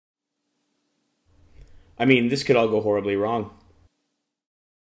I mean, this could all go horribly wrong.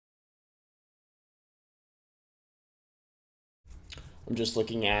 I'm just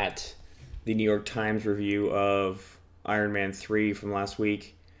looking at the New York Times review of Iron Man 3 from last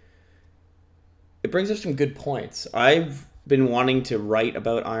week. It brings up some good points. I've been wanting to write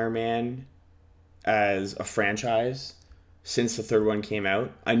about Iron Man as a franchise since the third one came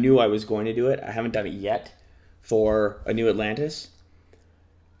out. I knew I was going to do it. I haven't done it yet for A New Atlantis.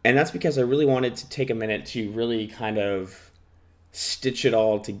 And that's because I really wanted to take a minute to really kind of stitch it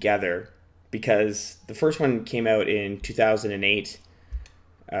all together. Because the first one came out in 2008,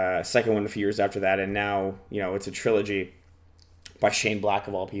 second one a few years after that, and now, it's a trilogy by Shane Black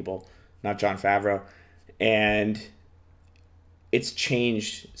of all people, not Jon Favreau. And it's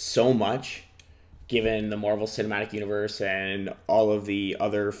changed so much given the Marvel Cinematic Universe and all of the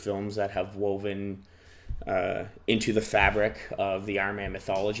other films that have woven into the fabric of the Iron Man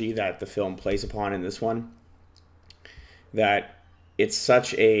mythology that the film plays upon in this one, that it's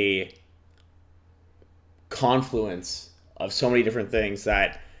such a confluence of so many different things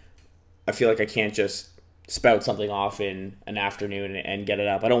that I feel like I can't just spout something off in an afternoon and get it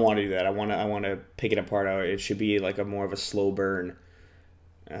up. I don't want to do that. I want to pick it apart. It should be like a more of a slow burn.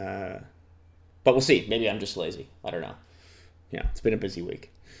 But we'll see. Maybe I'm just lazy. I don't know. Yeah, it's been a busy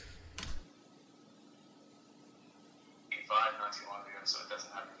week. Not too long ago, so it doesn't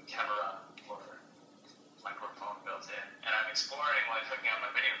have any camera or microphone built in. And I'm exploring like hooking up my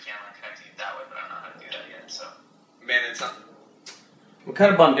video camera and connecting it that way, but I don't know how to do that yet. So, man, it's something. I'm kind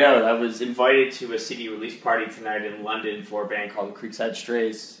of bummed out. I was invited to a CD release party tonight in London for a band called the Creekside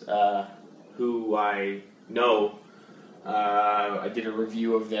Strays, who I know. I did a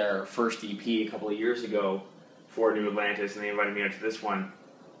review of their first EP a couple of years ago for New Atlantis, and they invited me out to this one.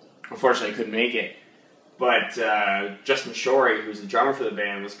 Unfortunately, I couldn't make it. But Justin Shorey, who's the drummer for the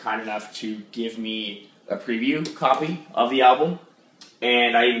band, was kind enough to give me a preview copy of the album.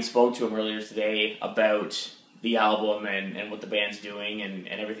 And I even spoke to him earlier today about the album and what the band's doing and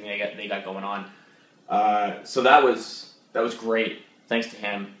everything they got going on. So that was great, thanks to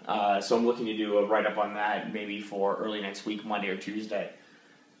him. So I'm looking to do a write-up on that maybe for early next week, Monday or Tuesday.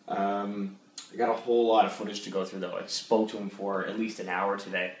 I got a whole lot of footage to go through, though. I spoke to him for at least an hour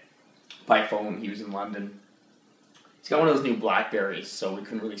today. By phone. He was in London. He's got one of those new Blackberries, so we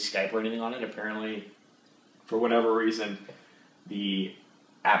couldn't really Skype or anything on it. Apparently, for whatever reason, the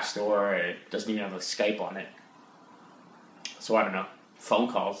App Store doesn't even have a Skype on it. So I don't know. Phone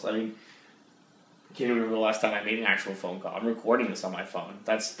calls. I mean, I can't even remember the last time I made an actual phone call. I'm recording this on my phone.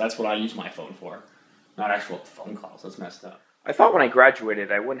 That's what I use my phone for, not actual phone calls. That's messed up. I thought when I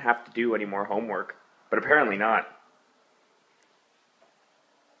graduated I wouldn't have to do any more homework, but apparently not.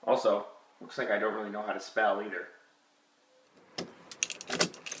 Also, looks like I don't really know how to spell either.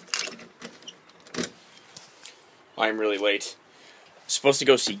 I'm really late. I'm supposed to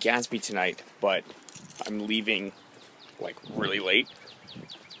go see Gatsby tonight, but I'm leaving, like, really late.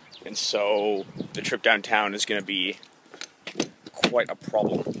 And so the trip downtown is going to be quite a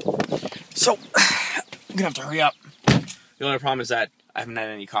problem. So, I'm going to have to hurry up. The only problem is that I haven't had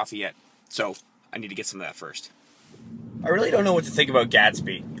any coffee yet, so I need to get some of that first. I really don't know what to think about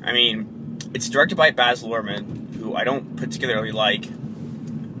Gatsby. I mean, it's directed by Baz Luhrmann, who I don't particularly like,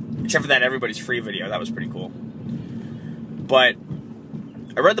 except for that Everybody's Free video. That was pretty cool. But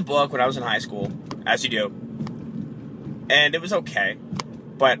I read the book when I was in high school, as you do, and it was okay.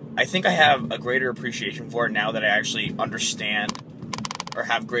 But I think I have a greater appreciation for it now that I actually understand, or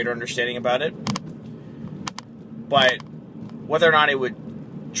have greater understanding about it. But whether or not it would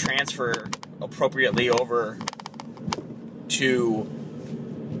transfer appropriately over to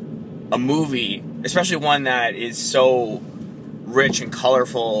a movie, especially one that is so rich and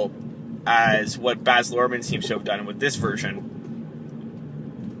colorful as what Baz Luhrmann seems to have done with this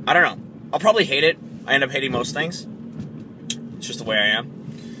version, I don't know. I'll probably hate it. I end up hating most things. It's just the way I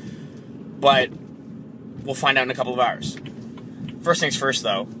am. But we'll find out in a couple of hours. First things first,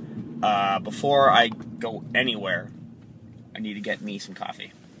 though. Before I go anywhere, I need to get me some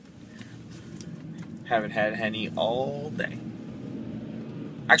coffee. Haven't had any all day.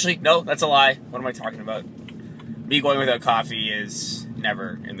 Actually, no, that's a lie. What am I talking about? Me going without coffee is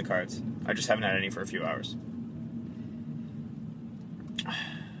never in the cards. I just haven't had any for a few hours.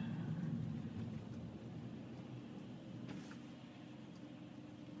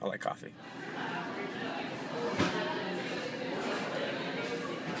 I like coffee.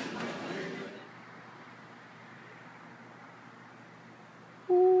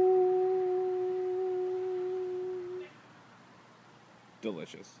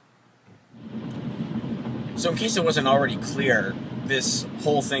 Delicious. So in case it wasn't already clear, this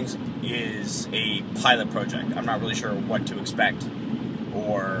whole thing is a pilot project. I'm not really sure what to expect,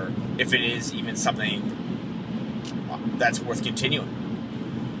 or if it is even something that's worth continuing.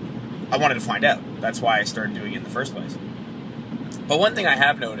 I wanted to find out. That's why I started doing it in the first place. But one thing I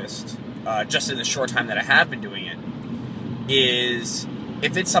have noticed, just in the short time that I have been doing it, is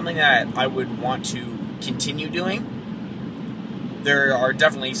if it's something that I would want to continue doing, there are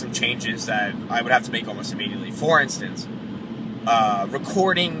definitely some changes that I would have to make almost immediately. For instance,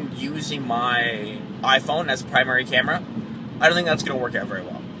 recording using my iPhone as a primary camera, I don't think that's going to work out very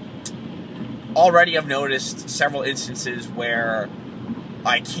well. Already I've noticed several instances where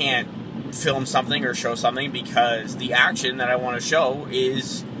I can't film something or show something because the action that I want to show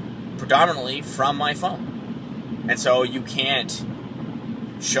is predominantly from my phone. And so you can't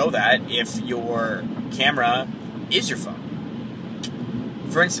show that if your camera is your phone.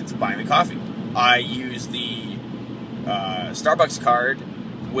 For instance, buying the coffee. I use the Starbucks card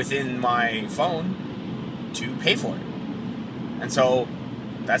within my phone to pay for it. And so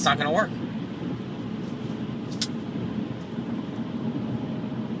that's not going to work.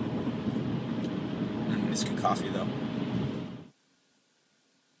 It's good coffee, though.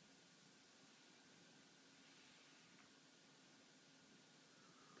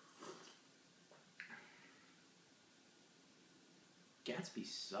 Gatsby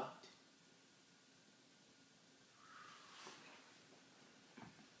sucked.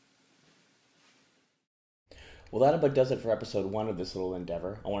 Well, that about does it for episode 1 of this little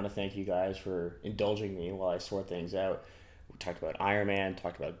endeavor. I want to thank you guys for indulging me while I sort things out. We talked about Iron Man,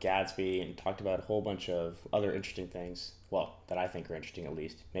 talked about Gatsby, and talked about a whole bunch of other interesting things. Well, that I think are interesting at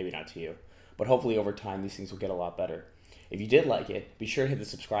least. Maybe not to you. But hopefully over time these things will get a lot better. If you did like it, be sure to hit the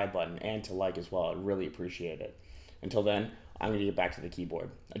subscribe button and to like as well. I'd really appreciate it. Until then, I'm going to get back to the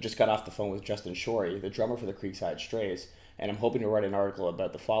keyboard. I just got off the phone with Justin Shorey, the drummer for the Creekside Strays, and I'm hoping to write an article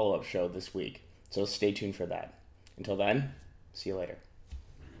about the follow-up show this week. So stay tuned for that. Until then, see you later.